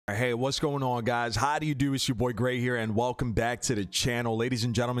Hey, what's going on, guys? How do you do? It's your boy Gray here, and welcome back to the channel. Ladies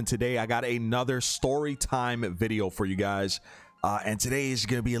and gentlemen, today I got another story time video for you guys, and today is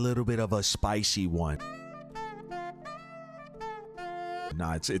gonna be a little bit of a spicy one.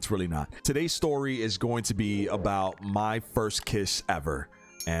 Nah, it's really not. Today's story is going to be about my first kiss ever,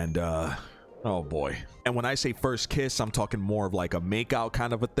 and oh boy. And when I say first kiss, I'm talking more of like a make-out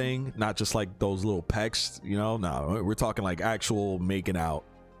kind of a thing, not just like those little pecks, you know. No, we're talking like actual making out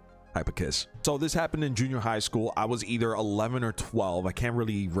type of kiss. So this happened in junior high school. I was either 11 or 12. I can't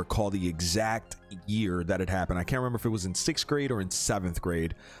really recall the exact year that it happened. I can't remember if it was in 6th grade or in 7th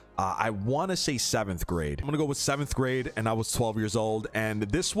grade. I want to say 7th grade. I'm gonna go with 7th grade, and I was 12 years old, and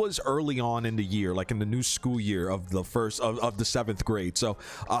this was early on in the year, like in the new school year of the first of the 7th grade. So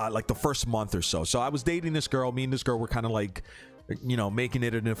like the first month or so. So I was dating this girl. Me and this girl were kind of like, you know, making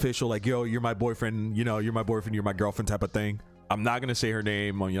it an official, like, yo, you're my boyfriend, you know, you're my boyfriend, you're my girlfriend type of thing. I'm not gonna say her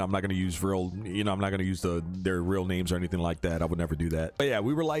name, you know, I'm not gonna use real, you know, I'm not gonna use their real names or anything like that. I would never do that. But yeah,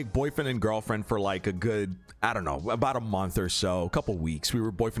 we were like boyfriend and girlfriend for like a good, I don't know, about a month or so, a couple weeks. We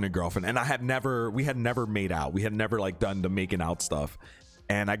were boyfriend and girlfriend, and we had never made out. We had never like done the making out stuff.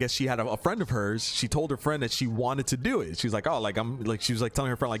 And I guess she had a friend of hers. She told her friend that she wanted to do it. She's like, oh, like she was like telling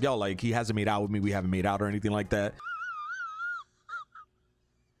her friend like, yo, like he hasn't made out with me. We haven't made out or anything like that.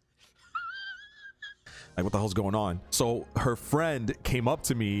 Like, what the hell's going on? So her friend came up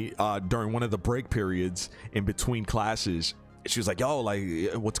to me during one of the break periods in between classes. She was like, yo,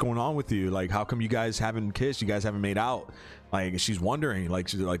 like, what's going on with you? Like, how come you guys haven't kissed? You guys haven't made out? Like, she's wondering, like,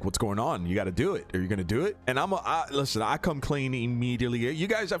 she's like, what's going on? You got to do it. Are you going to do it? And listen, I come clean immediately. You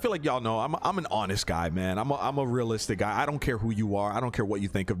guys, I feel like y'all know I'm an honest guy, man. I'm a realistic guy. I don't care who you are. I don't care what you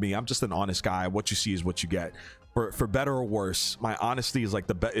think of me. I'm just an honest guy. What you see is what you get. For better or worse, my honesty is like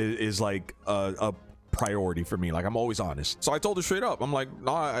a priority for me. Like, I'm always honest. So I told her straight up, I'm like,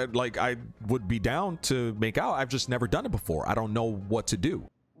 no, I would be down to make out. I've just never done it before. I don't know what to do.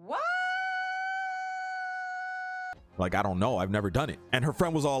 What? Like, I don't know. I've never done it. And her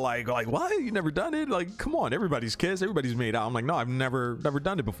friend was all like, what? You never done it? Like, come on, everybody's kissed, everybody's made out. I'm like, no, I've never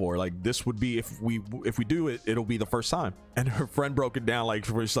done it before. Like, this would be, if we do it, it'll be the first time. And her friend broke it down like,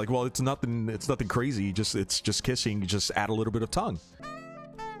 she's like, well, it's nothing crazy. It's just kissing. You just add a little bit of tongue.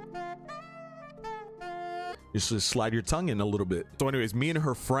 Just slide your tongue in a little bit. So anyways, me and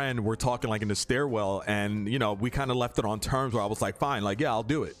her friend were talking like in the stairwell, and you know, we kind of left it on terms where I was like, fine, like, yeah, I'll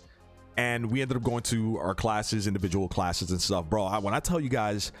do it. And we ended up going to our classes, individual classes and stuff. Bro, when I tell you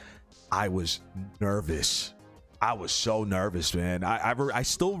guys, I was nervous. I was so nervous, man. I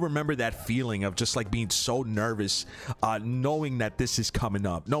still remember that feeling of just like being so nervous, knowing that this is coming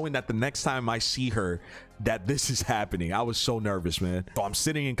up, knowing that the next time I see her, that this is happening. I was so nervous, man. So I'm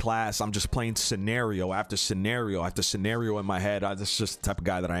sitting in class, I'm just playing scenario after scenario after scenario in my head. That's just the type of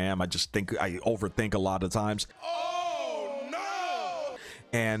guy that I am. I overthink a lot of times.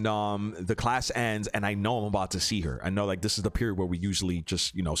 And the class ends, and I know I'm about to see her. I know, like, this is the period where we usually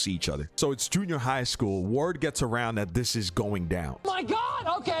just, you know, see each other. So it's junior high school. Word gets around that this is going down. Oh my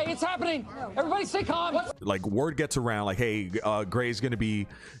God! Okay, it's happening. Everybody stay calm. Like, word gets around, like, hey, Gray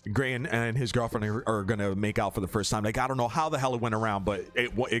and his girlfriend are gonna make out for the first time. Like, I don't know how the hell it went around, but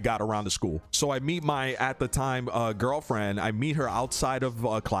it got around the school. So I meet my, at the time, girlfriend. I meet her outside of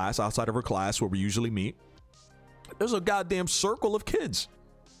her class where we usually meet. There's a goddamn circle of kids.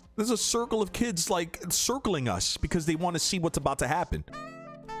 There's a circle of kids like circling us because they want to see what's about to happen.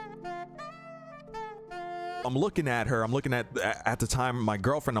 I'm looking at her. I'm looking at the time my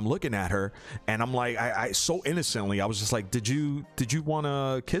girlfriend. I'm looking at her, and I'm like, I so innocently, I was just like, did you want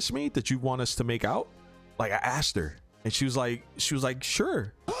to kiss me? Did you want us to make out? Like, I asked her, and she was like,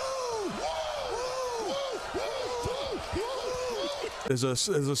 sure. There's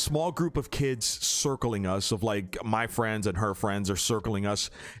a small group of kids circling us, of like my friends and her friends are circling us,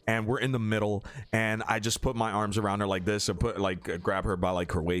 and we're in the middle, and I just put my arms around her like this and grab her by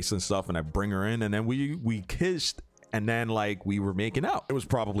like her waist and stuff, and I bring her in, and then we kissed, and then like we were making out. It was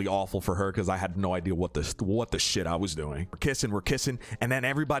probably awful for her because I had no idea what the shit I was doing. We're kissing, and then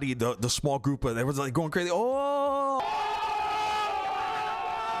everybody, the small group, they was like going crazy. Oh!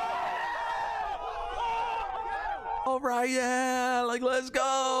 All right, yeah, like, let's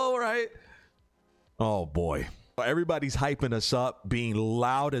go, right? Oh boy, everybody's hyping us up, being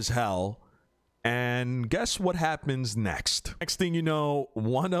loud as hell, and guess what happens next? Next thing you know,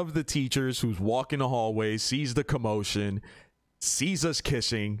 one of the teachers who's walking the hallway sees the commotion, sees us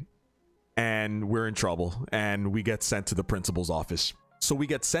kissing, and we're in trouble, and we get sent to the principal's office. So we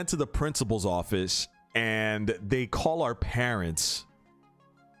get sent to the principal's office, and they call our parents.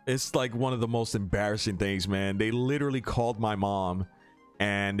 It's like one of the most embarrassing things, man. They literally called my mom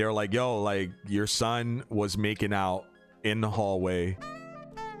and they're like, yo, like your son was making out in the hallway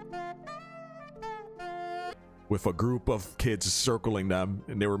with a group of kids circling them,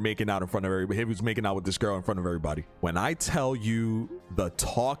 and they were making out in front of everybody. He was making out with this girl in front of everybody. When I tell you the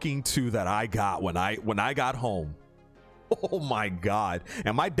talking to that I got when I got home, oh my God.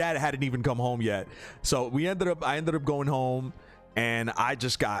 And my dad hadn't even come home yet. So I ended up going home, and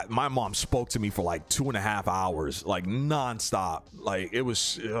my mom spoke to me for like 2.5 hours, like nonstop. Like it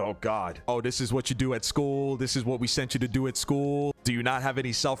was, oh God. Oh, this is what you do at school. This is what we sent you to do at school. Do you not have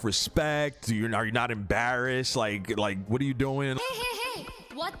any self-respect? Are you not embarrassed? Like what are you doing? Hey,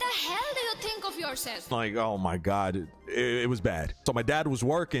 what the hell do you think of yourself? Like, oh my God, it was bad. So my dad was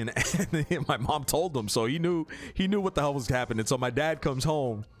working, and my mom told him, so he knew what the hell was happening. So my dad comes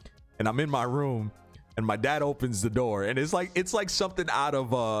home, and I'm in my room, and my dad opens the door, and it's like something out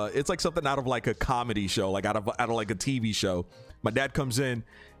of like a comedy show, like out of like a TV show. My dad comes in,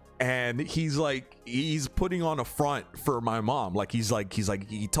 and he's putting on a front for my mom. Like he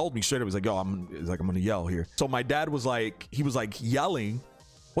told me straight up, he's like, yo, I'm gonna yell here. So my dad was like yelling,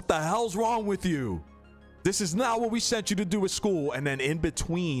 what the hell's wrong with you? This is not what we sent you to do at school. And then in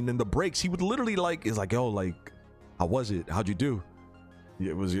between, in the breaks, he would literally is like, yo, like, how was it? How'd you do?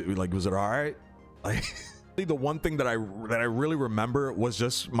 Was it all right? Like the one thing that I really remember was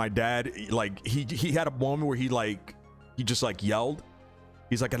just my dad, like he had a moment where he just yelled.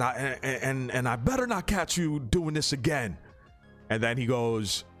 He's like, and I better not catch you doing this again. And then he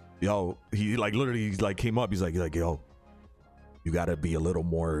goes, yo, he literally came up. He's like, yo, you gotta be a little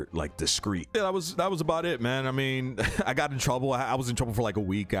more discreet. Yeah, that was about it, man. I mean, I got in trouble. I was in trouble for like a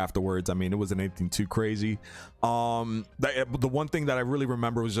week afterwards. I mean, it wasn't anything too crazy. The one thing that I really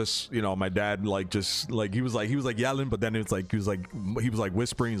remember was just, you know, my dad he was yelling, but then it's like he was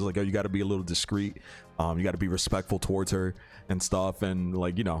whispering. He's like, oh, you got to be a little discreet. You got to be respectful towards her and stuff. And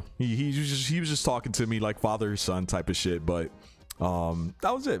like, you know, he was just talking to me like father son type of shit. But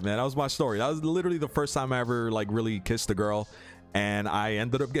that was it, man. That was my story. That was literally the first time I ever really kissed a girl, and I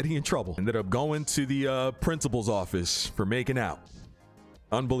ended up getting in trouble. Ended up going to the principal's office for making out.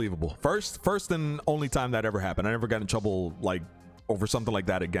 Unbelievable. First and only time that ever happened. I never got in trouble over something like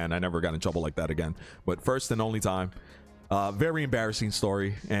that again. I never got in trouble like that again. But first and only time. Very embarrassing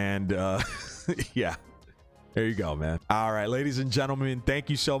story. And yeah. There you go, man. All right, ladies and gentlemen, thank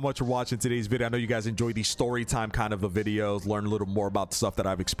you so much for watching today's video. I know you guys enjoyed these story time kind of videos, learn a little more about the stuff that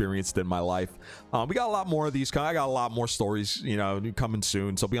I've experienced in my life. We got a lot more of these. I got a lot more stories, you know, coming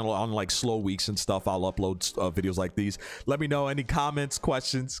soon. So be on like slow weeks and stuff. I'll upload videos like these. Let me know any comments,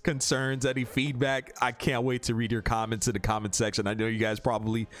 questions, concerns, any feedback. I can't wait to read your comments in the comment section. I know you guys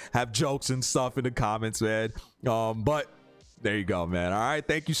probably have jokes and stuff in the comments, man. But there you go, man. All right,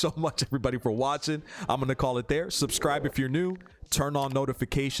 thank you so much, everybody, for watching. I'm gonna call it there. Subscribe if you're new, turn on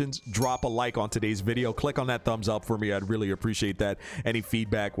notifications, drop a like on today's video, click on that thumbs up for me. I'd really appreciate that. Any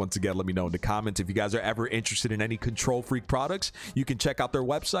feedback, once again, let me know in the comments. If you guys are ever interested in any Control Freak products, you can check out their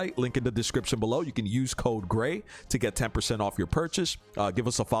website, link in the description below. You can use code GRAY to get 10% off your purchase. Give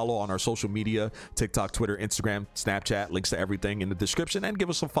us a follow on our social media, TikTok, Twitter, Instagram, Snapchat, links to everything in the description, and give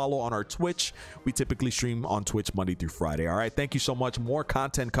us a follow on our Twitch. We typically stream on Twitch Monday through Friday. All right, thank you so much. More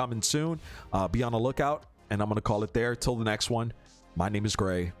content coming soon. Be on the lookout, and I'm gonna call it there. Till the next one, my name is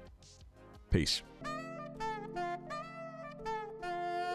Gray. Peace.